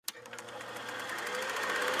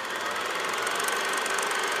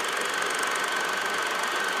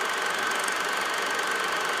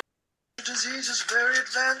Jimmy's is very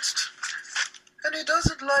advanced, and he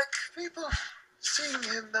doesn't like people seeing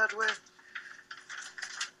him that way.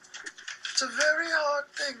 It's a very hard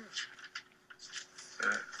thing.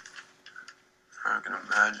 I can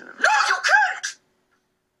imagine. No, you can't!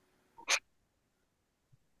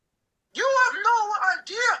 You have no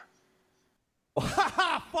idea!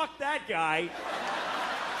 Fuck that guy.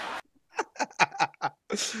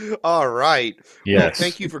 All right. Yes. Well,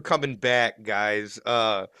 thank you for coming back, guys.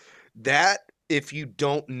 That, if you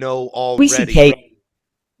don't know already, WCK.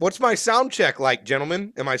 What's my sound check like,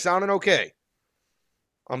 gentlemen? Am I sounding okay?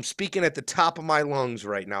 I'm speaking at the top of my lungs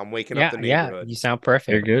right now. I'm waking up the neighborhood. Yeah, you sound perfect.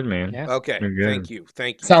 You're good, man. Yeah. Okay. You're good.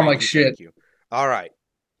 Thank you. Sound like shit. Thank you. All right.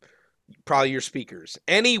 Probably your speakers.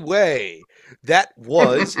 Anyway, that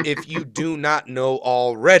was, if you do not know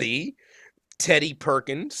already, Teddy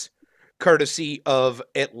Perkins, courtesy of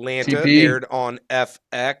Atlanta, TP. aired on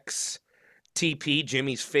FX. TP,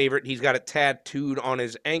 Jimmy's favorite. He's got it tattooed on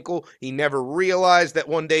his ankle. He never realized that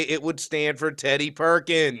one day it would stand for Teddy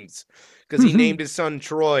Perkins because he named his son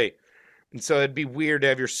Troy. And so it'd be weird to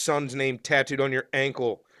have your son's name tattooed on your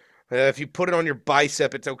ankle. If you put it on your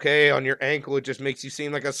bicep, it's okay. On your ankle, it just makes you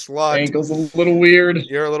seem like a slut. Ankle's a little weird.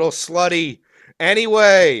 You're a little slutty.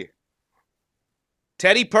 Anyway,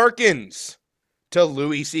 Teddy Perkins to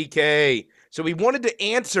Louis C.K. So we wanted to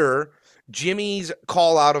answer Jimmy's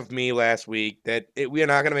call out of me last week that we are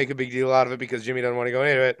not going to make a big deal out of it because Jimmy doesn't want to go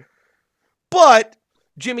into it. But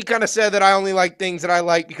Jimmy kind of said that I only like things that I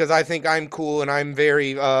like because I think I'm cool and I'm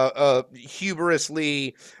very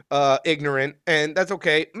hubrisly ignorant, and that's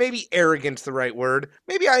okay. Maybe arrogant's the right word.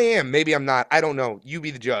 Maybe I am. Maybe I'm not. I don't know. You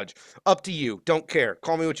be the judge. Up to you. Don't care.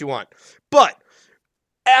 Call me what you want. But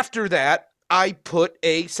after that, I put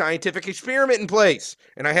a scientific experiment in place,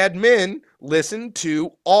 and I had men listen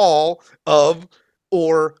to all of,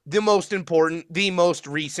 or the most important, the most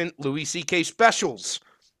recent Louis C.K. specials.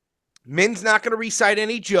 Min's not going to recite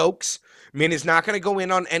any jokes. Min is not going to go in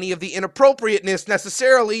on any of the inappropriateness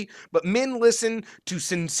necessarily, but Min listened to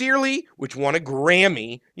Sincerely, which won a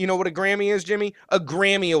Grammy. You know what a Grammy is, Jimmy? A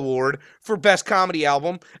Grammy Award for Best Comedy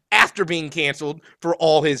Album after being canceled for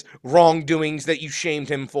all his wrongdoings that you shamed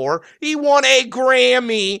him for. He won a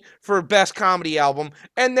Grammy for Best Comedy Album,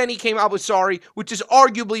 and then he came out with Sorry, which is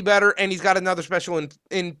arguably better, and he's got another special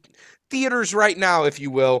in theaters right now, if you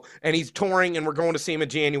will, and he's touring, and we're going to see him in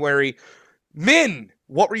January. Min,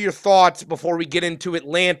 what were your thoughts before we get into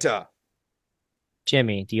Atlanta?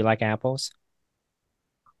 Jimmy, do you like apples?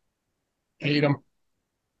 Hate them.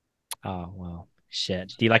 Oh, well,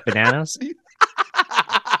 shit. Do you like bananas?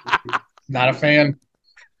 Not a fan.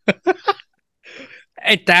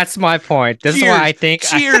 That's my point. This is why I think...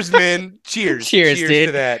 Cheers, Min. Cheers. Cheers, dude.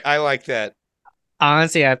 To that. I like that.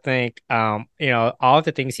 Honestly, I think, all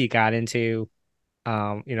the things he got into,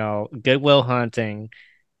 Good Will Hunting,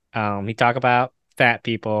 he talked about fat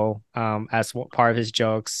people as part of his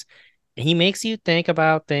jokes. He makes you think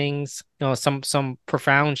about things, some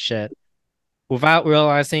profound shit without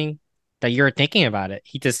realizing that you're thinking about it.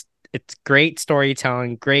 It's great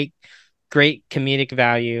storytelling, great comedic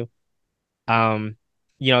value.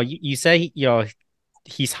 You say,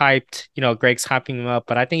 he's hyped, Greg's hyping him up,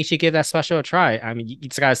 but I think you should give that special a try. I mean, you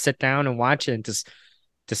just gotta sit down and watch it and just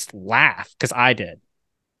laugh, because I did.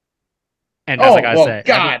 And that's like I said,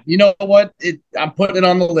 God, you know what? I'm putting it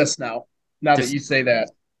on the list now. Now that you say that,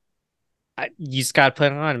 you just gotta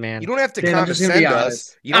put it on, man. You don't have to Dan, condescend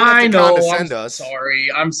us. You don't I have to know. condescend I'm us.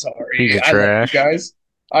 sorry. I'm sorry. Piece of I love trash. you guys.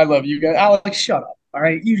 I love you guys. Alex, shut up. All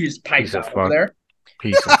right, you just pipe Piece of down over fuck. there.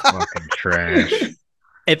 Piece of fucking trash.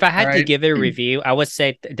 If I had to Right. give it a review, I would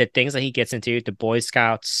say the things that he gets into, the Boy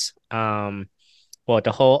Scouts, the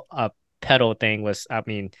whole pedal thing was, I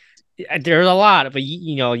mean, there's a lot, but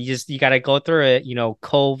you got to go through it.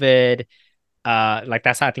 COVID, like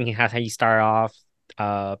that's how I think how he started off.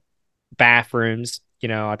 Bathrooms,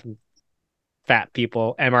 I think fat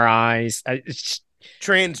people, MRIs,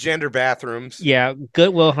 Transgender bathrooms. yeah,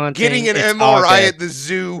 Good Will Hunting, Getting an it's all MRI good. at the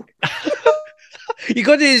zoo. You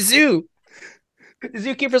go to the zoo. The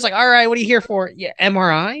zookeeper's like, all right, what are you here for? Yeah,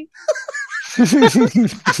 MRI?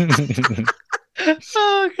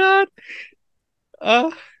 Oh, God.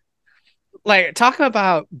 Like, talking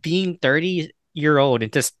about being 30-year-old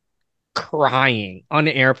and just crying on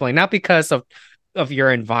the airplane, not because of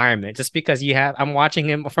your environment, just because I'm watching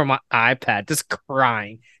him from my iPad, just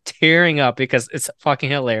crying, tearing up because it's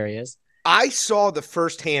fucking hilarious. I saw the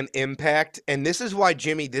firsthand impact, and this is why,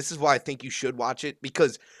 Jimmy, this is why I think you should watch it,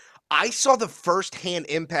 because I saw the firsthand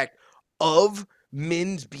impact of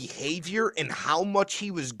Min's behavior and how much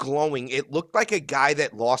he was glowing. It looked like a guy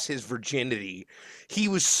that lost his virginity. He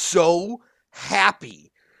was so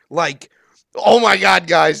happy. Like, Oh my God,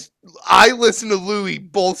 guys. I listen to Louis,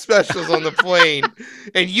 both specials on the plane,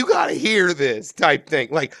 and you got to hear this type thing.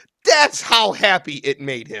 Like, that's how happy it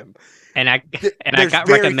made him. And I There's got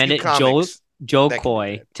very few recommended comics Joe that can do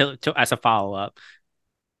Coy that. to as a follow up.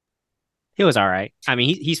 He was all right. I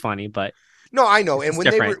mean, he's funny, but No, I know. it's And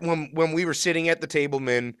just when they were different. when we were sitting at the table,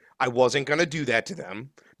 man, I wasn't gonna do that to them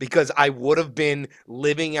because I would have been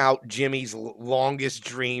living out Jimmy's longest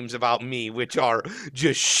dreams about me, which are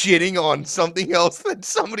just shitting on something else that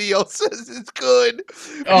somebody else says is good.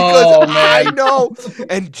 Because Oh I man. know.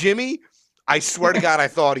 And Jimmy, I swear to God, I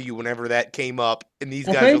thought of you whenever that came up. And these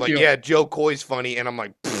Well, guys were thank like, you. "Yeah, Joe Coy's funny," and I'm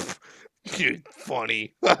like, "Dude,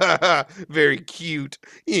 funny, very cute.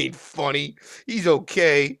 He ain't funny. He's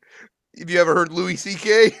okay." Have you ever heard Louis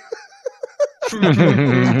C.K.?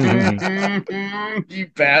 You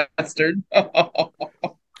bastard.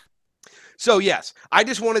 So yes, I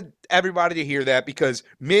just wanted everybody to hear that because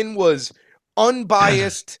Min was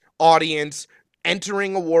unbiased audience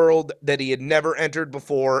entering a world that he had never entered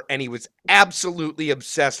before, and he was absolutely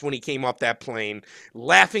obsessed when he came off that plane,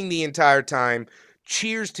 laughing the entire time.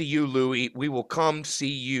 Cheers to you, Louis. We will come see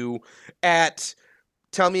you at,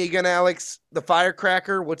 tell me again, Alex, the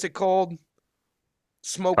Firecracker. What's it called?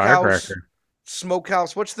 Smokehouse. Firecracker.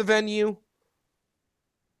 Smokehouse. What's the venue?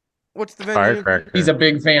 What's the venue? Firecracker. He's a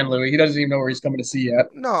big fan, Louis. He doesn't even know where he's coming to see yet.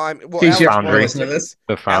 No, I'm well. In case you Alex ever bought the listen to this. tickets.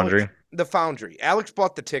 The Foundry. The Foundry. Alex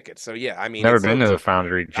bought the tickets, so yeah. I mean, Never it's been to a- the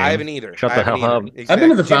Foundry, Jim. I haven't either. Shut I the haven't hell either. up. Exactly. I've been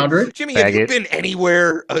to the Jimmy- Foundry. Jimmy, have you Faggot. been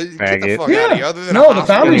anywhere? Get the Faggot. fuck out of here. Yeah. Other than No, a the I hospital don't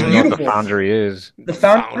Foundry's even know what the beautiful. Foundry is. The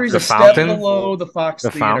Foundry's The a step fountain? below the Fox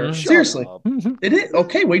The Theater. fountain? Shut Seriously. up. It is.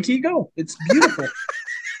 Okay, wait till you go. It's beautiful.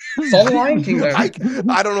 Saw the Lion King there. I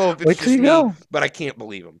don't know if it's Wait till just you me, go. but I can't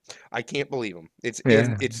believe him. I can't believe him. It's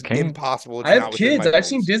Yeah, it's can't. impossible. It's I have not within kids. my I've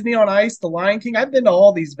seen bones. Disney on Ice, the Lion King. I've been to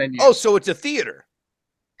all these venues. Oh, so it's a theater.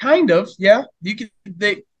 Kind of, yeah. You can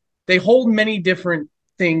they hold many different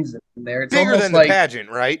things in there. It's Bigger almost than the like pageant,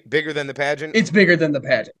 right? Bigger than the pageant. it's bigger than the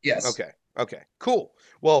pageant. Yes. Okay. Okay. Cool.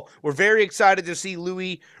 Well, we're very excited to see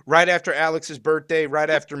Louis right after Alex's birthday, right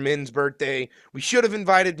after Min's birthday. We should have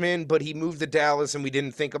invited Min, but he moved to Dallas and we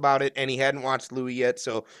didn't think about it, and he hadn't watched Louis yet.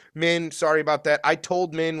 So, Min, sorry about that. I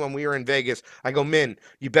told Min when we were in Vegas, I go, Min,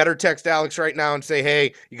 you better text Alex right now and say,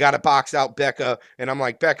 hey, you got to box out Becca. And I'm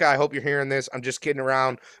like, Becca, I hope you're hearing this. I'm just kidding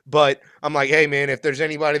around. But I'm like, hey, man, if there's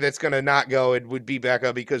anybody that's going to not go, it would be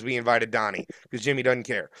Becca because we invited Donnie because Jimmy doesn't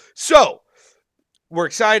care. So, we're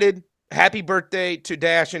excited. Happy birthday to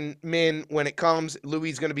Dash and Min when it comes. Louis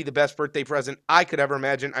is going to be the best birthday present I could ever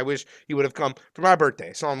imagine. I wish he would have come for my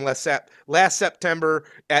birthday. Saw him last September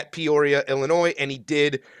at Peoria, Illinois, and he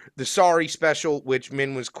did the Sorry special, which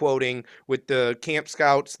Min was quoting with the Camp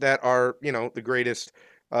Scouts that are, the greatest.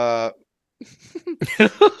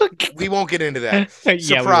 We won't get into that. Yeah, we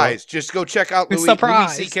Surprise. Just go check out Louis,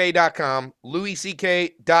 Surprise. LouisCK.com.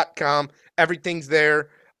 LouisCK.com. Everything's there.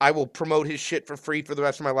 I will promote his shit for free for the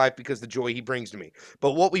rest of my life because the joy he brings to me.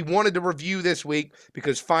 But what we wanted to review this week,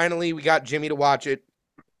 because finally we got Jimmy to watch it,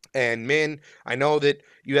 and Min, I know that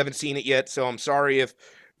you haven't seen it yet, so I'm sorry if,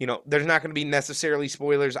 there's not going to be necessarily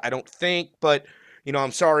spoilers, I don't think, but,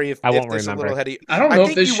 I'm sorry if I won't this is a remember. little heady. I don't know if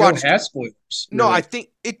think this you show watched- has spoilers. No, really. I think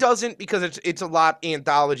it doesn't because it's a lot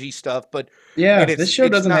anthology stuff, but yeah, and this show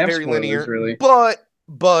it's doesn't not have very spoilers linear, really.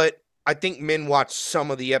 But I think Min watched some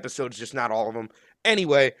of the episodes, just not all of them.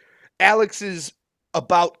 Anyway, Alex is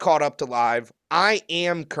about caught up to live. I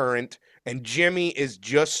am current, and Jimmy is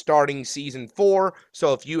just starting season 4.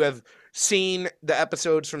 So if you have seen the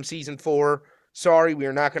episodes from season 4, sorry, we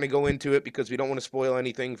are not going to go into it because we don't want to spoil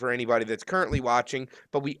anything for anybody that's currently watching,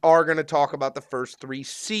 but we are going to talk about the first 3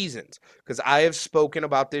 seasons because I have spoken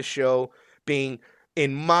about this show being,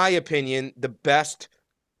 in my opinion, the best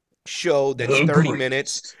show that's The 30 greatest.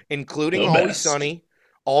 minutes, including The Always best. Sunny.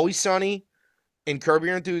 Always Sunny and Curb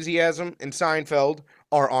Your Enthusiasm and Seinfeld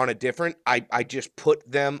are on a different, I just put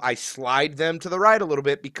them, I slide them to the right a little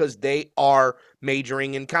bit because they are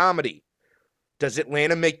majoring in comedy. Does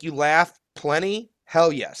Atlanta make you laugh? Plenty?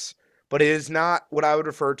 Hell yes. But it is not what I would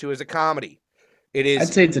refer to as a comedy. It is,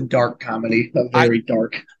 I'd say it's a dark comedy, very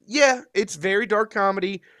dark. yeah, it's very dark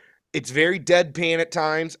comedy. It's very deadpan at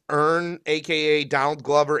times. Ern, a.k.a. Donald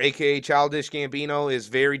Glover, a.k.a. Childish Gambino, is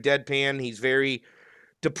very deadpan. He's very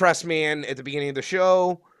depressed man at the beginning of the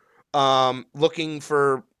show, looking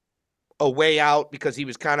for a way out because he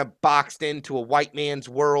was kind of boxed into a white man's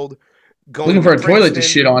world. Looking for a toilet to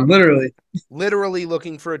shit on, literally. Literally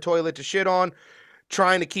looking for a toilet to shit on,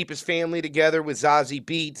 trying to keep his family together with Zazie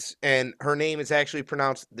Beetz, and her name is actually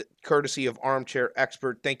pronounced courtesy of Armchair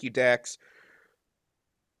Expert. Thank you, Dax.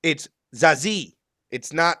 It's Zazie.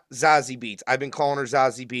 It's not Zazie Beats. I've been calling her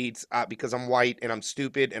Zazie Beats because I'm white and I'm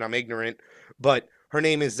stupid and I'm ignorant. But her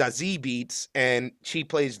name is Zazie Beats, and she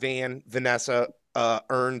plays Vanessa,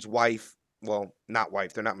 Ern's wife. Well, not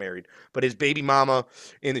wife. They're not married, but his baby mama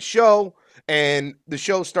in the show. And the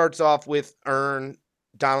show starts off with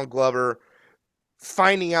Donald Glover,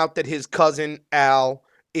 finding out that his cousin Al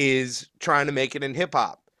is trying to make it in hip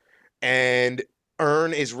hop. And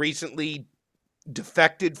Ern is recently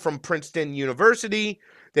defected from Princeton University.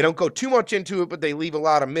 They don't go too much into it, but they leave a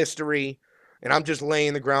lot of mystery. And I'm just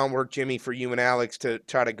laying the groundwork, Jimmy, for you and Alex to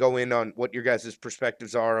try to go in on what your guys'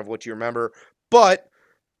 perspectives are of what you remember. But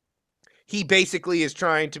he basically is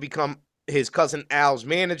trying to become his cousin Al's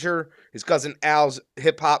manager. His cousin Al's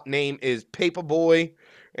hip-hop name is Paperboy,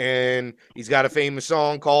 and he's got a famous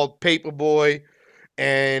song called Paperboy,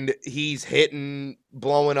 and he's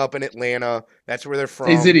blowing up in Atlanta. That's where they're from.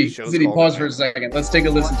 Hey, The Zitty, show's Zitty, called pause for a Atlanta. second. Let's take a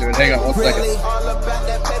listen to it. Hang on one second. Really? All about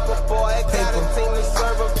that paper, boy. Got a team to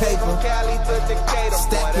serve 'em. From Cali to Decatur,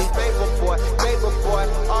 boy. That's paper, boy. Paper, boy.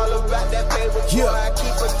 All about that paper, boy. I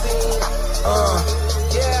keep a team.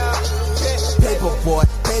 Yeah.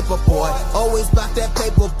 Paper boy, always about that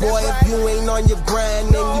paper boy. If you ain't on your grind,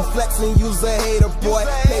 then you flexing, you's a hater boy.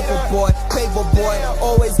 Paper boy,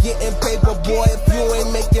 always getting paper boy. If you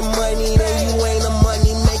ain't making money, then you ain't a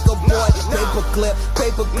money maker boy. Paper clip,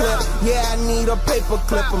 yeah, I need a paper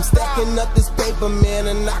clip. I'm stacking up this paper, man,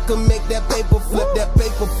 and I can make that paper flip.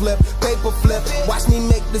 Paper flip. Watch me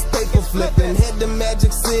make this paper flip and head to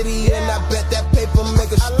Magic City, and I bet that paper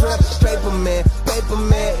make a strip. Paper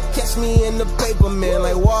man, catch me in the paper man,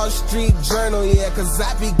 like Wall Street Journal, yeah, cause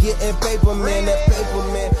I be getting paper man, that paper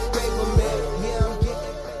man, yeah, I'm getting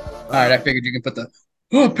paper. All right, I figured you can put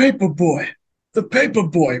the paper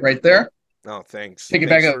boy right there. Oh, thanks. Pick it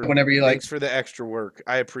Thanks back up whenever you like. Thanks for the extra work.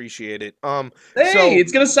 I appreciate it. Hey,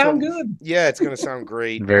 it's gonna sound good. Yeah, it's gonna sound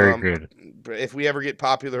great. Very good. But if we ever get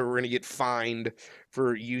popular, we're gonna get fined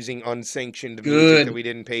for using unsanctioned music that we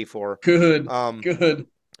didn't pay for. Good.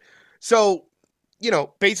 So,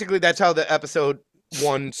 basically that's how the episode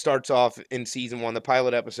 1 starts off in season 1. The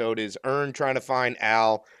pilot episode is Ern trying to find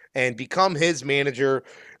Al and become his manager.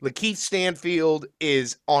 Lakeith Stanfield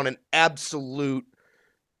is on an absolute,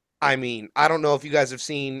 I don't know if you guys have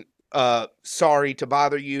seen Sorry to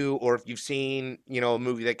Bother You, or if you've seen, a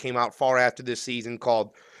movie that came out far after this season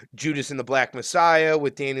called Judas and the Black Messiah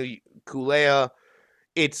with Daniel Kaluuya.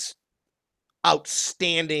 It's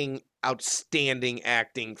outstanding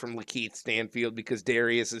acting from Lakeith Stanfield, because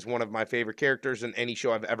Darius is one of my favorite characters in any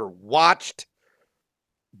show I've ever watched.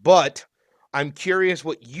 But I'm curious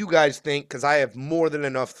what you guys think, because I have more than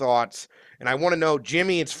enough thoughts, and I want to know,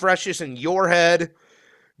 Jimmy, it's freshest in your head.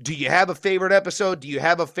 Do you have a favorite episode? Do you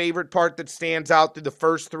have a favorite part that stands out through the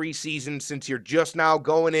first 3 seasons, since you're just now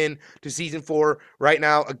going in to season 4 right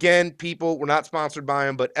now? Again, people, we're not sponsored by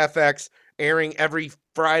them, but FX airing every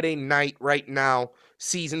Friday night right now.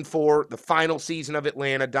 Season 4, the final season of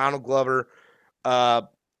Atlanta. Donald Glover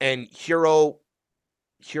and Hiro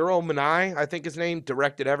Manai, I think his name,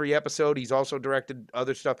 directed every episode. He's also directed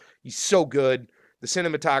other stuff. He's so good. The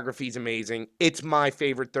cinematography is amazing. It's my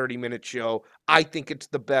favorite 30-minute show. I think it's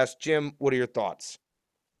the best. Jim, what are your thoughts?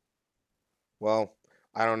 Well,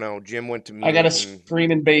 I don't know. Jim went to mute. I got a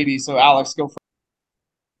screaming baby, so Alex, go for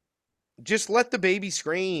it. Just let the baby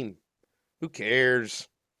scream. Who cares?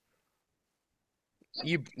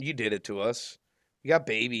 You did it to us. You got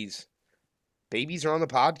babies. Babies are on the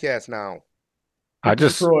podcast now.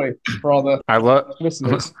 Troy, for all the I love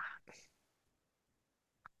listeners.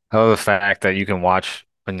 I love the fact that you can watch,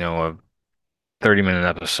 a 30-minute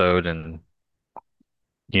episode and,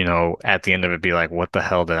 at the end of it be like, what the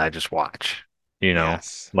hell did I just watch?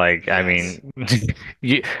 Yes. Like, I Yes. mean,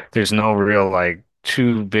 there's no real, like,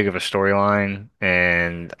 too big of a storyline.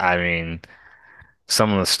 And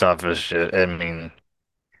some of the stuff is just,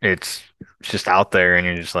 it's just out there and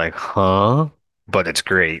you're just like, huh? But it's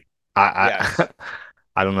great. Yes.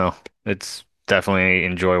 I don't know. It's definitely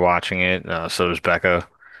enjoy watching it. So does Becca.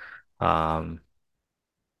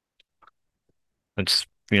 It's,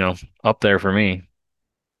 up there for me.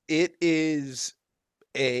 It is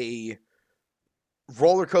a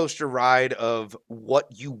roller coaster ride of what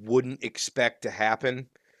you wouldn't expect to happen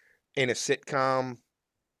in a sitcom.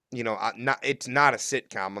 It's not a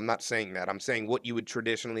sitcom. I'm not saying that. I'm saying what you would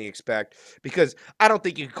traditionally expect, because I don't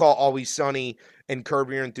think you could call Always Sunny and Curb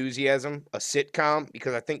Your Enthusiasm a sitcom,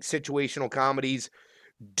 because I think situational comedies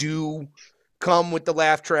do come with the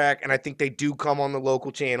laugh track, and I think they do come on the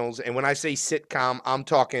local channels. And when I say sitcom, I'm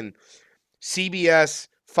talking CBS,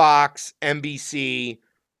 Fox, NBC,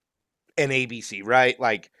 and ABC, right?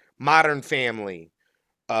 Like Modern Family,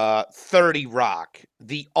 30 Rock,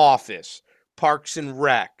 The Office, Parks and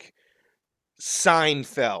Rec,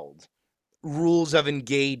 Seinfeld, Rules of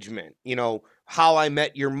Engagement, How I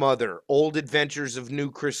Met Your Mother, Old Adventures of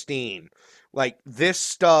New Christine. Like, this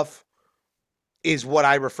stuff is what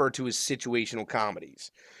I refer to as situational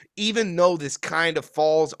comedies. Even though this kind of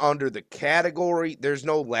falls under the category, there's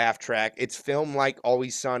no laugh track. It's filmed like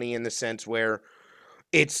Always Sunny in the sense where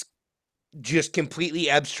it's just completely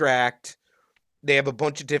abstract. They have a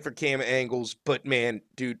bunch of different camera angles, but man,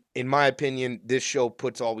 dude, in my opinion, this show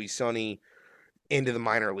puts Always Sunny into the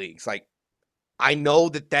minor leagues. Like, I know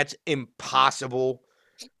that that's impossible,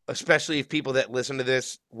 especially if people that listen to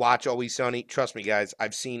this watch Always Sunny. Trust me, guys,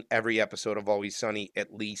 I've seen every episode of Always Sunny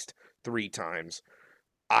at least 3 times.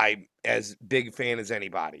 I'm as big a fan as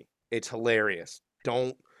anybody. It's hilarious.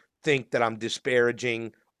 Don't think that I'm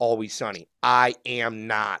disparaging Always Sunny. I am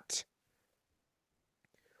not.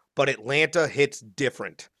 But Atlanta hits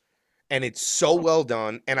different. And it's so well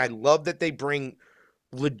done. And I love that they bring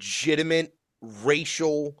legitimate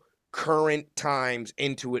racial current times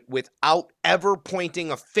into it without ever pointing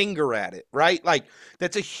a finger at it, right? Like,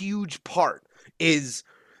 that's a huge part, is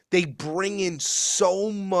they bring in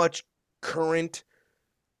so much current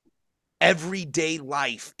everyday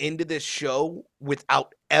life into this show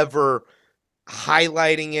without ever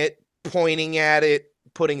highlighting it, pointing at it,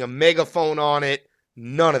 putting a megaphone on it.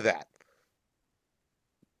 None of that.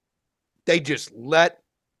 They just let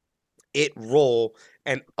it roll,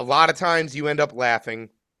 and a lot of times you end up laughing.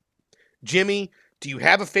 Jimmy, do you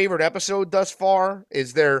have a favorite episode thus far?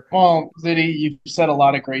 Is there... Well, Liddy, you've said a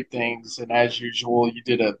lot of great things, and as usual, you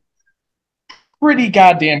did a pretty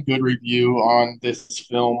goddamn good review on this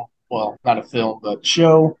film. Well, not a film, but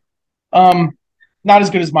show. Not as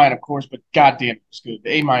good as mine, of course, but goddamn, it was good.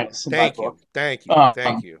 A- in my book. Thank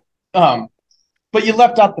you. But you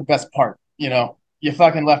left out the best part, You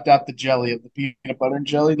fucking left out the jelly of the peanut butter and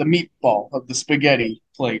jelly, the meatball of the spaghetti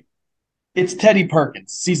plate. It's Teddy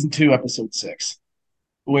Perkins, season 2, episode 6,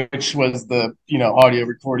 which was the, audio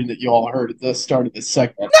recording that you all heard at the start of this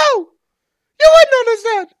segment. No! You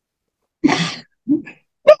wouldn't understand!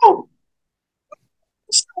 No!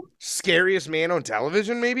 Scariest man on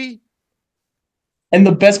television, maybe? And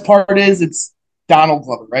the best part is it's Donald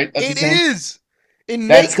Glover, right? It is! In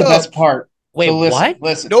That's the makeup. best part. Wait, So listen, what?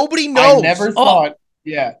 Listen. Nobody knows. I never thought.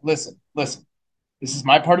 Yeah, listen. This is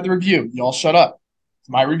my part of the review. Y'all shut up. It's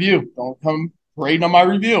my review. Don't come parading on my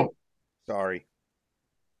review. Sorry.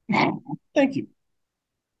 Thank you.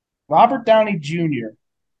 Robert Downey Jr.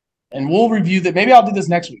 And we'll review that. Maybe I'll do this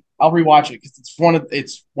next week. I'll rewatch it because it's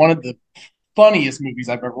one of the funniest movies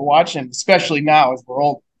I've ever watched, and especially now as we're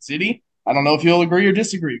old. City. I don't know if you'll agree or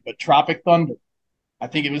disagree, but Tropic Thunder. I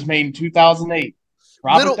think it was made in 2008.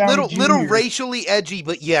 Little racially edgy,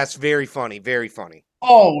 but yes, very funny, very funny.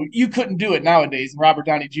 Oh, you couldn't do it nowadays. Robert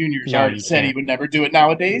Downey Jr. has No, already you said he can't. would never do it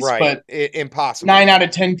nowadays, Right, but impossible. 9 out of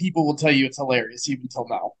 10 people will tell you it's hilarious, even till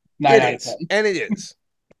now. 9 out of 10. And it is.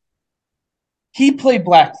 He played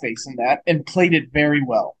blackface in that and played it very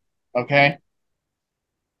well. Okay?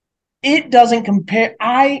 It doesn't compare.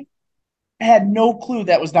 I had no clue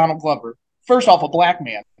that was Donald Glover. First off, a black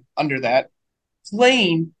man under that,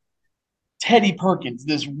 playing Teddy Perkins,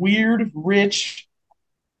 this weird, rich,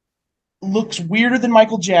 looks weirder than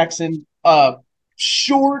Michael Jackson,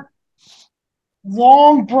 short,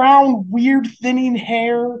 long, brown, weird, thinning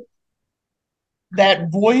hair, that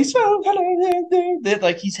voice, that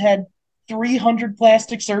like he's had 300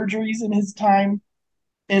 plastic surgeries in his time,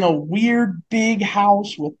 in a weird, big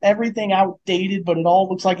house with everything outdated, but it all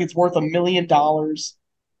looks like it's worth $1 million.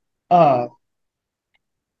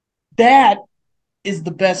 That is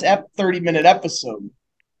the best 30-minute episode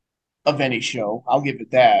of any show. I'll give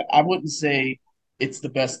it that. I wouldn't say it's the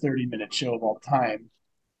best 30-minute show of all time.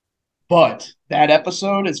 But that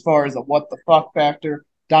episode, as far as a what the fuck factor,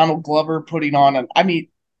 Donald Glover putting on I mean,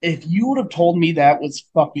 if you would have told me that was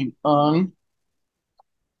fucking Ern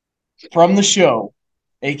from the show,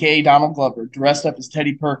 aka Donald Glover, dressed up as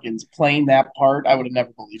Teddy Perkins, playing that part, I would have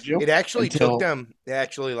never believed you. It actually took them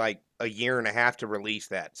like a year and a half to release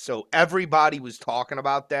that. So everybody was talking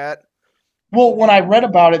about that. Well, when I read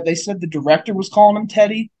about it, they said the director was calling him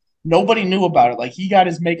Teddy. Nobody knew about it. Like, he got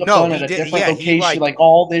his makeup done at a different location, like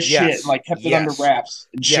all this shit, and like kept it under wraps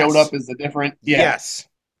and showed up as a different. Yeah.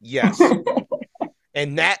 Yes.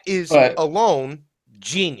 And that is alone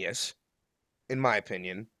genius, in my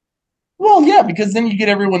opinion. Well, yeah, because then you get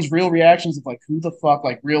everyone's real reactions of like, who the fuck,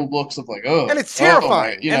 like real looks of like, oh. And it's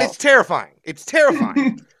terrifying. It's terrifying. It's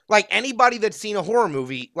terrifying. Like, anybody that's seen a horror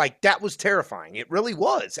movie, like, that was terrifying. It really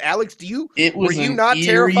was. Alex, were you not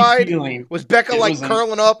terrified? Feeling. Was Becca like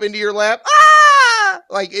curling up into your lap? Ah!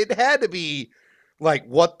 Like, it had to be like,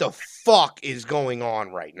 what the fuck is going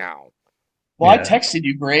on right now? Well, I Yeah. texted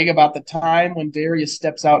you, Greg, about the time when Darius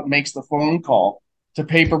steps out and makes the phone call to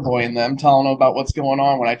Paperboy and them, telling them about what's going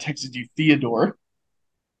on. When I texted you Theodore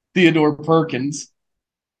Perkins,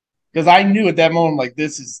 because I knew at that moment, like,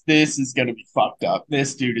 this is going to be fucked up.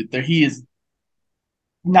 This dude, he is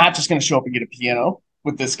not just going to show up and get a piano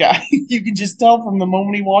with this guy. You can just tell from the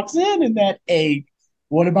moment he walks in, and that egg.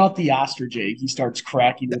 What about the ostrich egg? He starts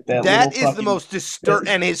cracking with that That little is the fucking. most disturbing.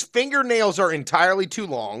 And his fingernails are entirely too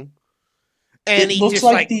long. And It he looks just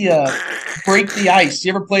like the break the ice.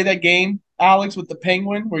 You ever play that game, Alex, with the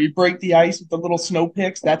penguin, where you break the ice with the little snow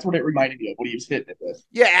picks? That's what it reminded me of. What he was hitting it with.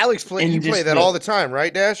 Yeah, Alex, And you play just that all the time,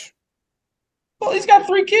 right, Dash? Well, he's got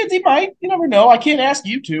 3 kids. He might. You never know. I can't ask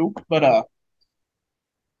you to, but Never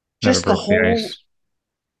just broke the ice.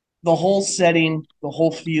 the whole setting, the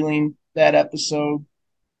whole feeling, that episode,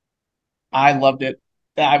 I loved it.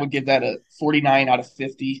 I would give that a 49 out of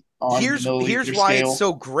 50 on Here's the milliliter why scale. it's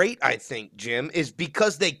so great, I think, Jim, is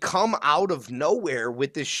because they come out of nowhere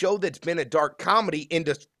with this show that's been a dark comedy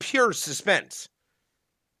into pure suspense.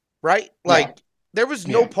 Right? Like, there was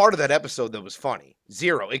no Yeah. part of that episode that was funny.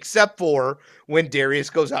 Zero. Except for when Darius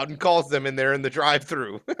goes out and calls them and they're in the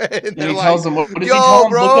drive-thru. And And they're he like, tells them, what does he "Yo, tell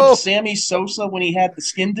him? Look bro." up Sammy Sosa when he had the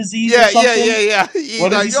skin disease or Yeah, something. yeah. He's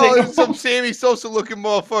What does like, he say? "Yo, there's some Sammy Sosa looking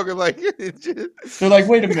motherfucker." Like, They're like,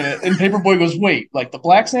 wait a minute. And Paperboy goes, wait, like the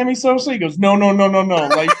black Sammy Sosa? He goes, no.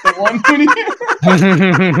 Like the one when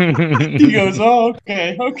he goes, oh,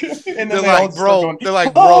 okay. And then they're they all like, just start bro, going, they're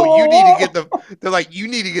like, bro, "Oh, you need to oh." get the, they're like, you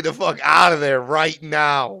need to get the fuck out of there right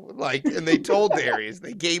now. Like, and they told Darius,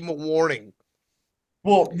 they gave him a warning.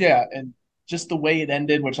 Well, yeah, and just the way it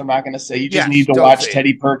ended, which I'm not going to say. You just Yes, need to don't watch say it.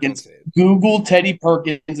 Teddy Don't Perkins. say it. Google Teddy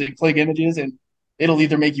Perkins and click images, and it'll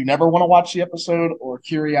either make you never want to watch the episode or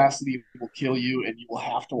curiosity will kill you and you will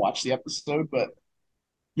have to watch the episode. But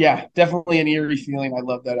yeah, definitely an eerie feeling. I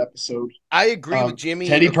love that episode. I agree with Jimmy.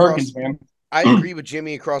 Teddy Perkins, man. I agree with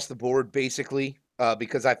Jimmy across the board, basically,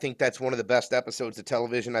 because I think that's one of the best episodes of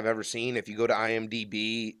television I've ever seen. If you go to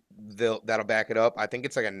IMDb, that'll back it up. I think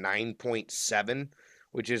it's like a 9.7,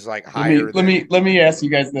 which is like higher. Let me ask you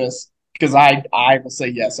guys this, because I will say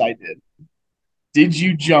yes, I did. Did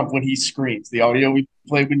you jump when he screams? The audio we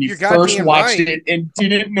played when you You're first goddamn watched right. it and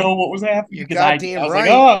didn't know what was happening? You're Because I goddamn was right.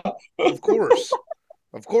 like, oh. Of course.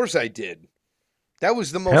 Of course I did. That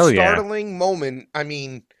was the most Hell yeah. startling moment. I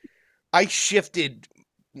mean, I shifted,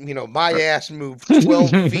 my ass moved 12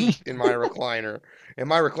 feet in my recliner, and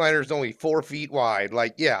my recliner is only 4 feet wide.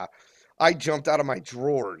 Like, yeah, I jumped out of my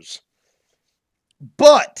drawers.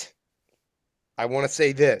 But I want to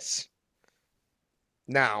say this.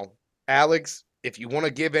 Now, Alex, if you want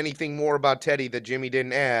to give anything more about Teddy that Jimmy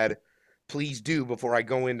didn't add, please do before I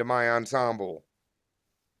go into my ensemble.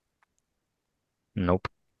 Nope.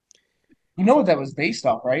 You know what that was based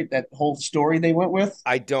off, right? That whole story they went with.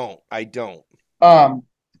 I don't. Oh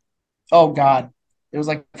God, it was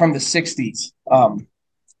like from the '60s.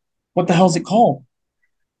 What the hell is it called?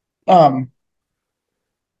 Oh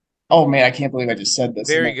man, I can't believe I just said this.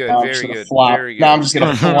 Very good, Now I'm very just gonna good, flop. very Now I'm good. just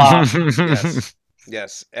gonna flop.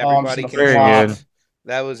 Yes. Oh, I'm Everybody just can gonna Very flop. good.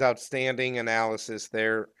 That was outstanding analysis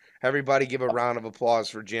there. Everybody give a round of applause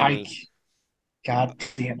for Jimmy. God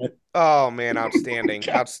damn it. Oh man, outstanding.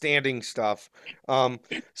 Outstanding stuff.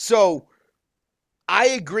 So I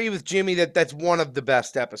agree with Jimmy that that's one of the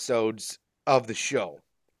best episodes of the show.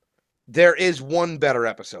 There is one better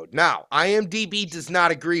episode. Now, IMDb does not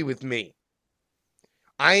agree with me.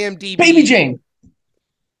 IMDb Baby Jane.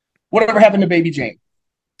 Whatever happened to Baby Jane?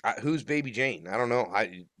 Who's Baby Jane? I don't know.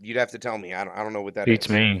 You'd have to tell me. I don't know what that Beats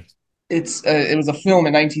is. me. It was a film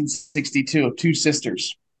in 1962 of two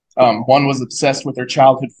sisters. One was obsessed with her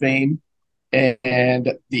childhood fame,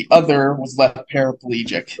 and the other was left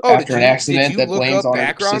paraplegic after an accident did you that look blames up on her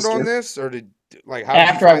background sister. on this, or how did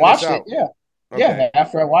After you I find watched this it, out? yeah. Okay. Yeah,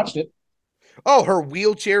 after I watched it. Oh, her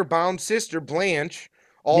wheelchair-bound sister Blanche,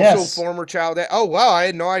 also Yes. former child. Oh wow, I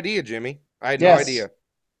had no idea, Jimmy. I had no Yes. idea.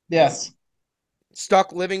 Yes.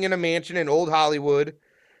 Stuck living in a mansion in Old Hollywood,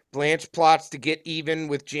 Blanche plots to get even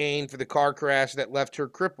with Jane for the car crash that left her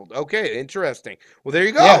crippled. Okay, interesting. Well, there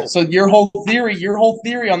you go. Yeah. So your whole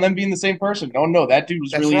theory on them being the same person. No, that dude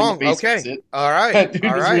was That's really wrong. in the basics. Okay. All right. That dude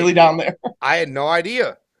All was right. really down there. I had no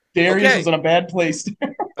idea. Darius Okay. was in a bad place.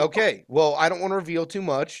 Okay. Well, I don't want to reveal too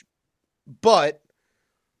much, but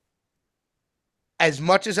as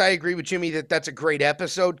much as I agree with Jimmy that that's a great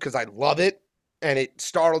episode because I love it and it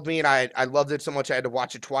startled me and I loved it so much I had to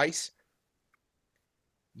watch it twice.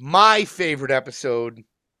 My favorite episode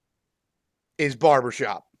is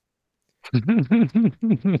Barbershop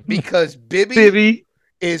because Bibby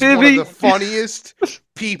is one of the Bibby. funniest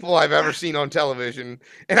people I've ever seen on television.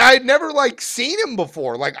 And I had never like seen him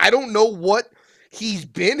before. Like, I don't know what he's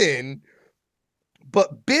been in,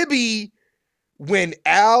 but Bibby, when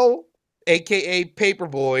Al, aka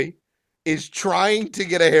Paperboy, is trying to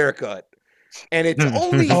get a haircut, and it's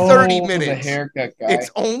only 30 The minutes. haircut guy.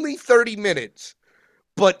 It's only 30 minutes,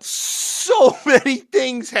 but so many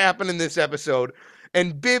things happen in this episode.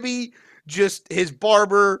 And Bibby, his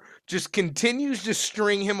barber, just continues to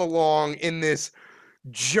string him along in this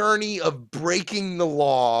journey of breaking the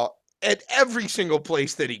law at every single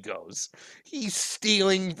place that he goes. He's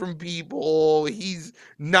stealing from people. He's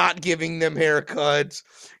not giving them haircuts.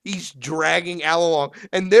 He's dragging Al along.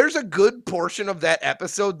 And there's a good portion of that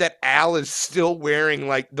episode that Al is still wearing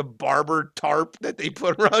like the barber tarp that they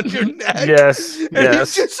put around your neck. Yes, And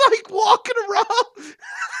yes. he's just like walking around.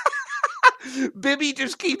 Bibby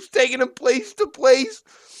just keeps taking him place to place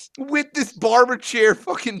with this barber chair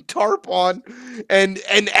fucking tarp on, and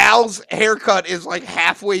Al's haircut is like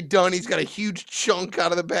halfway done. He's got a huge chunk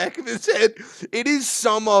out of the back of his head. It is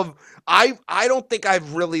some of I don't think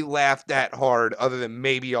I've really laughed that hard other than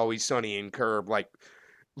maybe Always Sunny in Curb. Like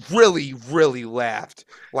really, really laughed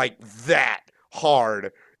like that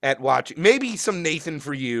hard at watching. Maybe some Nathan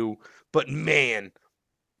For You, but man,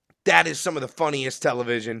 that is some of the funniest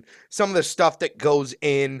television. Some of the stuff that goes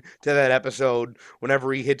into that episode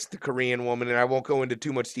whenever he hits the Korean woman, and I won't go into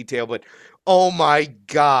too much detail, but oh my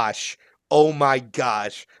gosh,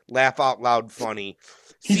 laugh out loud funny.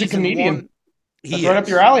 He's a Season comedian. one, That's right up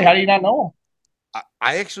your alley. How do you not know him?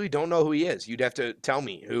 I actually don't know who he is. You'd have to tell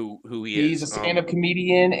me who he is. He's a stand-up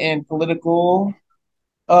comedian and political.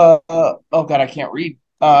 Oh God, I can't read.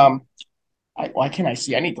 Why can't I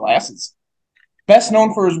see? I need glasses. Best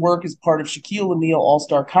known for his work as part of Shaquille O'Neal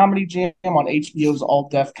All-Star Comedy Jam on HBO's All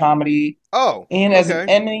Def Comedy, Oh, and as an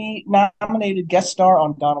okay. Emmy-nominated guest star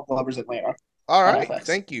on Donald Glover's Atlanta. All right. FX.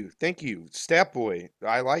 Thank you. Stat Boy.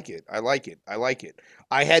 I like it.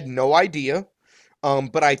 I had no idea.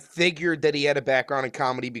 But I figured that he had a background in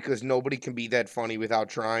comedy because nobody can be that funny without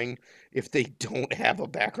trying if they don't have a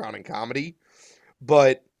background in comedy.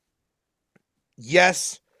 But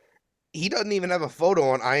yes, he doesn't even have a photo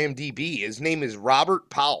on IMDb. His name is Robert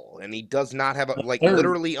Powell, and he does not have The third.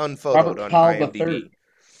 literally unphotoed Robert on Powell the IMDb. third.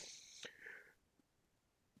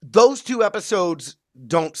 Those two episodes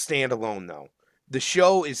don't stand alone, though. The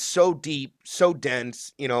show is so deep, so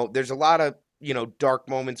dense. You know, there's a lot of, dark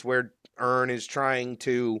moments where Ern is trying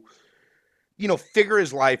to, figure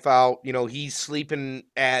his life out. He's sleeping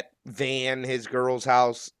at Van, his girl's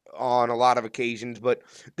house, on a lot of occasions, but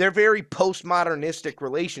they're very postmodernistic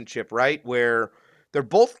relationship, right? Where they're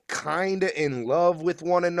both kind of in love with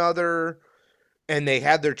one another and they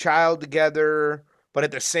had their child together, but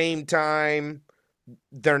at the same time,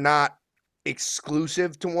 they're not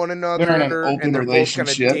exclusive to one another. They're in an open and they're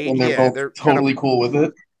relationship, both kind of and they're both totally cool with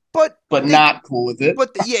it, but not cool with it.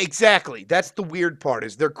 yeah, exactly. That's the weird part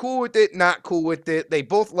is they're cool with it, not cool with it. They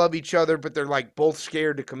both love each other, but they're like both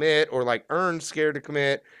scared to commit, or like Ern's scared to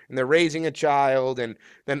commit, and they're raising a child, and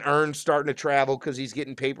then Ern's starting to travel because he's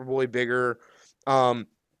getting Paperboy bigger. Go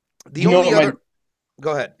ahead.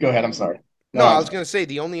 Go ahead. I'm sorry. No, I was going to say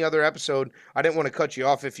the only other episode, I didn't want to cut you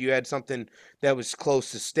off if you had something that was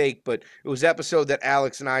close to stake, but it was an episode that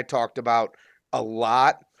Alex and I talked about a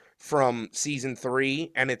lot from season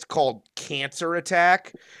 3, and it's called Cancer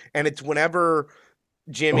Attack, and it's whenever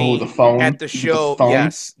Jimmy the phone at the show,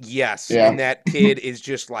 yes, Yeah. and that kid is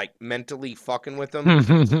just like mentally fucking with him,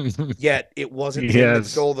 yet it wasn't him that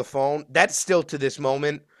stole the phone. That still to this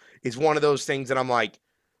moment is one of those things that I'm like,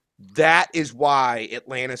 that is why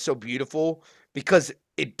Atlanta's so beautiful, because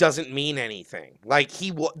it doesn't mean anything. Like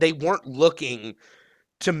they weren't looking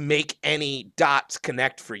to make any dots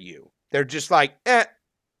connect for you. They're just like,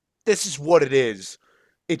 this is what it is.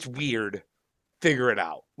 It's weird. Figure it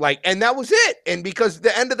out. Like, and that was it. And because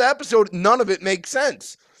the end of the episode, none of it makes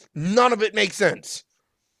sense.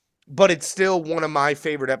 But it's still one of my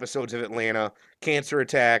favorite episodes of Atlanta, Cancer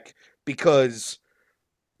Attack, because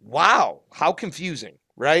wow, how confusing.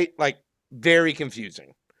 Right? Like, very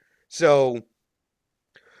confusing. So,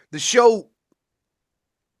 the show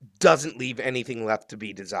doesn't leave anything left to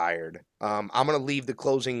be desired. I'm going to leave the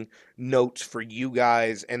closing notes for you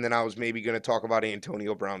guys, and then I was maybe going to talk about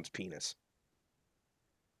Antonio Brown's penis.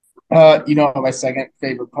 What my second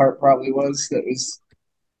favorite part probably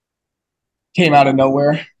came out of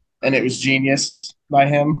nowhere, and it was genius by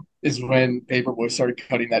him, is when Paperboy started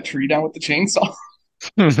cutting that tree down with the chainsaw.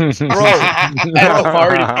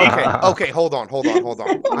 Okay, hold on.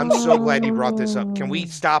 I'm so glad you brought this up. Can we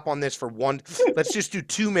stop on this for let's just do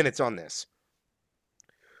 2 minutes on this.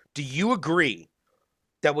 Do you agree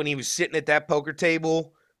that when he was sitting at that poker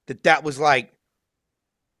table, that was like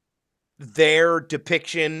their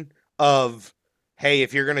depiction of, hey,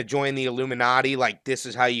 if you're going to join the Illuminati, like this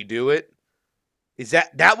is how you do it? Is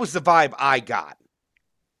that was the vibe I got.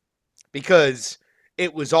 Because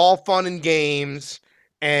it was all fun and games,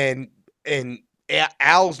 and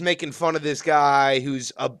Al's making fun of this guy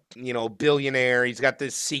who's a billionaire. He's got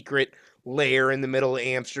this secret lair in the middle of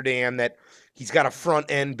Amsterdam that he's got a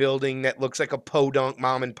front end building that looks like a podunk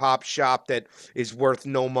mom and pop shop that is worth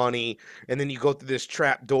no money. And then you go through this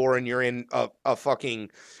trap door and you're in a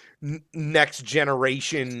fucking next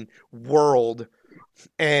generation world,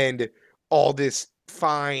 and all this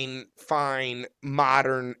fine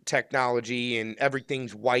modern technology, and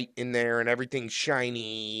everything's white in there and everything's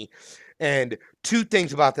shiny. And two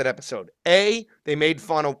things about that episode: A, they made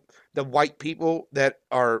fun of the white people that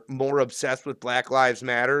are more obsessed with Black Lives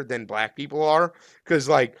Matter than black people are, because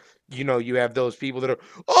you have those people that are,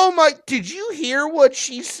 oh my, did you hear what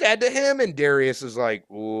she said to him? And Darius is like,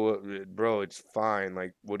 oh, bro, it's fine.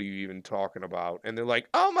 Like, what are you even talking about? And they're like,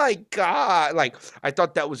 oh my God. Like, I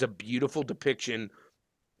thought that was a beautiful depiction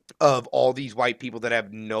of all these white people that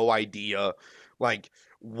have no idea, like,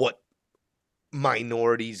 what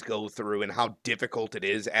minorities go through and how difficult it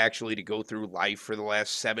is actually to go through life for the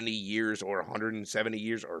last 70 years or 170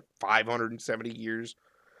 years or 570 years.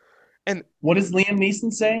 And what does Liam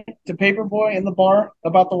Neeson say to Paperboy in the bar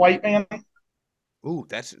about the white man? Ooh,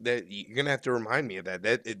 that you're gonna have to remind me of that.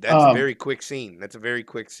 That's a very quick scene. That's a very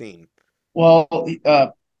quick scene. Well,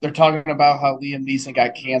 they're talking about how Liam Neeson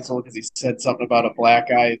got canceled because he said something about a black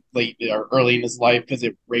guy late or early in his life because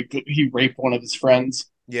he raped one of his friends.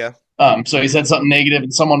 Yeah. So he said something negative,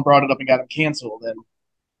 and someone brought it up and got him canceled.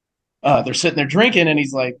 And they're sitting there drinking, and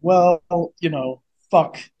he's like, "Well,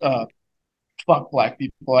 fuck black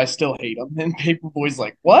people. I still hate them." And Paperboy's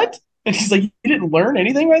like, "What?" And he's like, "You didn't learn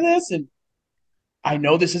anything by this?" And I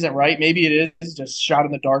know this isn't right. Maybe it is just shot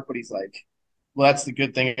in the dark, but he's like, well, that's the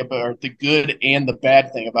good thing about, or the good and the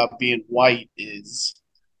bad thing about being white is.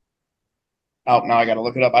 Oh, now I got to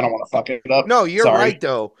look it up. I don't want to fuck it up. No, you're Sorry. right,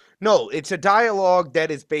 though. No, it's a dialogue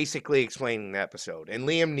that is basically explaining the episode. And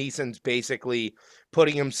Liam Neeson's basically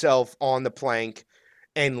putting himself on the plank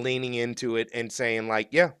and leaning into it and saying, like,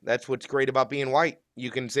 yeah, that's what's great about being white.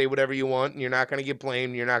 You can say whatever you want, and you're not going to get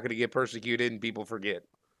blamed, you're not going to get persecuted, and people forget.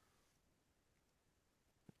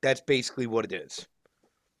 That's basically what it is.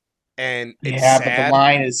 And it's sad. But the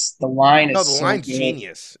line is no, the so line's good.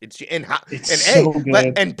 genius. It's so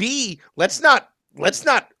good. And B, let's not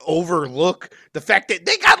overlook the fact that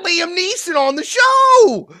they got Liam Neeson on the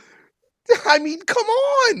show. I mean, come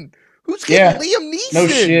on, who's getting Liam Neeson? No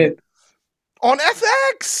shit. On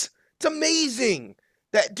FX. It's amazing.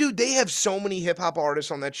 That dude, they have so many hip hop artists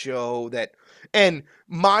on that show and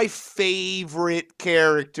my favorite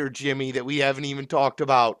character, Jimmy, that we haven't even talked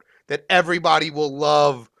about, that everybody will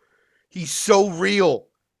love. He's so real.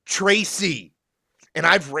 Tracy. And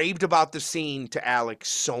I've raved about the scene to Alex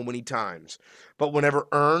so many times. But whenever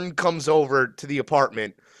Ern comes over to the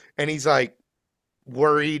apartment and he's like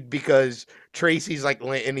worried because Tracy's like,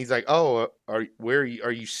 and he's like, oh, are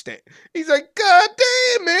you staying? He's like, God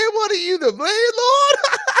damn, man, what are you, the landlord?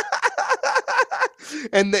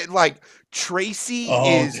 And then, like, Tracy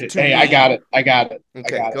is. Hey, I got it.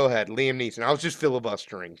 Okay, go ahead. Liam Neeson. I was just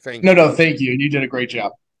filibustering. Thank you. No, thank you. You did a great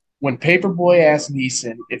job. When Paperboy asked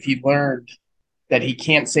Neeson if he learned that he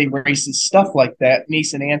can't say racist stuff like that,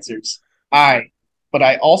 Neeson answers, but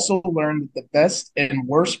I also learned that the best and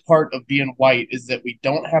worst part of being white is that we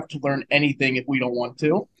don't have to learn anything if we don't want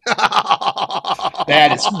to.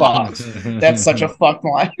 That is fucked. That's such a fucked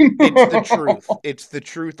line. It's the truth. It's the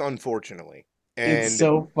truth, unfortunately. And, it's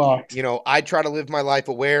so fucked. I try to live my life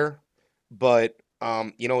aware, but,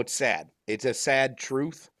 it's sad. It's a sad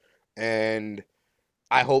truth, and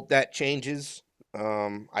I hope that changes.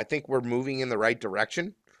 I think we're moving in the right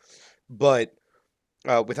direction, but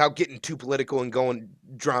without getting too political and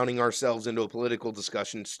drowning ourselves into a political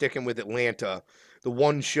discussion, sticking with Atlanta, the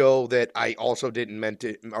one show that I also didn't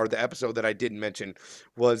mention, or the episode that I didn't mention,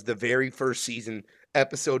 was the very first season,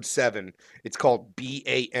 episode 7. It's called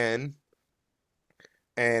BAN,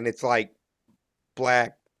 and it's like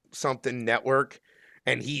Black something network.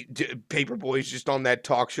 And Paperboy's just on that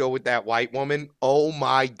talk show with that white woman. Oh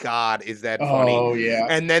my God, is that funny? Oh yeah.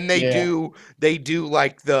 And then they do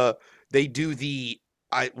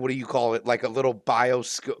what do you call it? Like a little biopic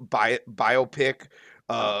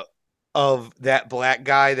of that black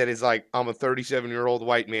guy that is like, I'm a 37-year-old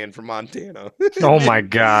white man from Montana. Oh my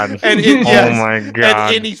God. Oh my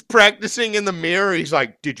God. And he's practicing in the mirror. He's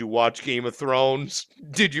like, did you watch Game of Thrones?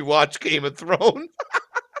 Did you watch Game of Thrones?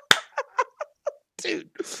 Dude,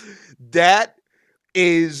 that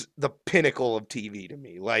is the pinnacle of TV to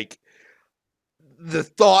me. Like, the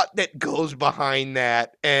thought that goes behind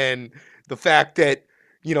that, and the fact that,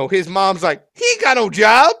 you know, his mom's like, he ain't got no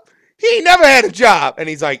job. He ain't never had a job. And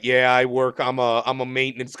he's like, yeah, I work. I'm a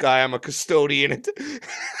maintenance guy. I'm a custodian.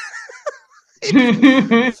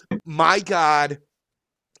 My God,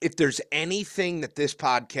 if there's anything that this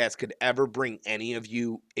podcast could ever bring any of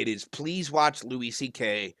you, it is please watch Louis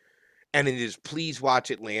C.K. and it is please watch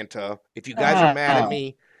Atlanta. If you guys are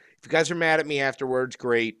mad at me afterwards,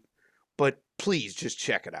 great. But please just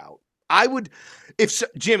check it out. I would,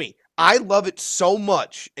 Jimmy, I love it so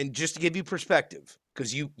much. And just to give you perspective,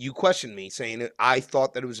 because you questioned me saying that I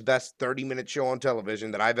thought that it was the best 30-minute show on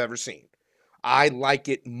television that I've ever seen. I like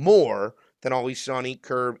it more than Always Sunny,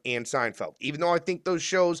 Curb, and Seinfeld. Even though I think those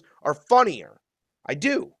shows are funnier. I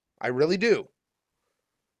do. I really do.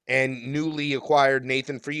 And newly acquired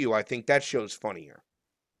Nathan For You, I think that show's funnier.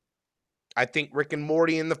 I think Rick and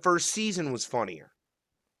Morty in the first season was funnier.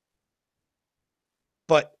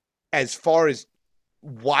 But as far as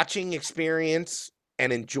watching experience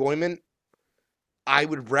and enjoyment, I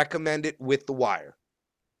would recommend it with The Wire.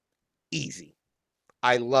 Easy.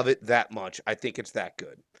 I love it that much. I think it's that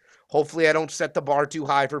good. Hopefully I don't set the bar too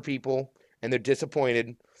high for people and they're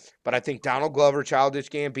disappointed. But I think Donald Glover, Childish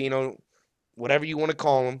Gambino, whatever you want to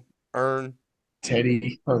call him,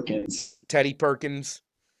 Teddy Perkins,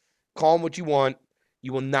 call him what you want.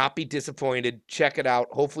 You will not be disappointed. Check it out.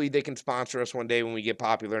 Hopefully they can sponsor us one day when we get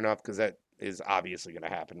popular enough, because that is obviously going to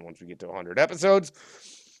happen once we get to 100 episodes.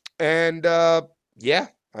 And yeah,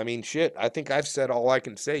 I mean, shit, I think I've said all I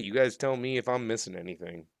can say. You guys tell me if I'm missing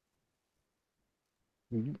anything.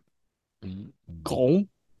 Go.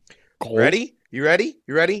 Ready? You ready?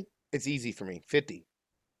 You ready? It's easy for me. 50.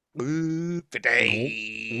 Ooh,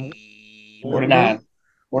 50. 49.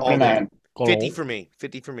 49. 50 for me.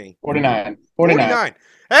 50 for me. 49. 49.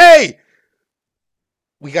 Hey!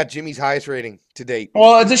 We got Jimmy's highest rating to date.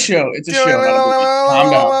 Well, it's a show. It's a show.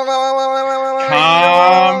 Calm down.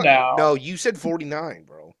 Calm down. No, you said 49,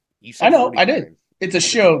 bro. You said I know. 49. I did. It's a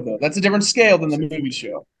show, though. That's a different scale than the movie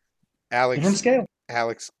show. Different scale.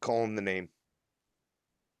 Alex, call him the name.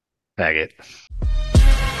 Faggot.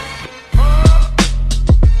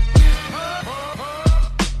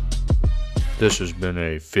 This has been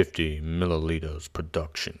a 50 milliliters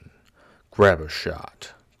production. Grab a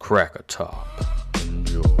shot, crack a top.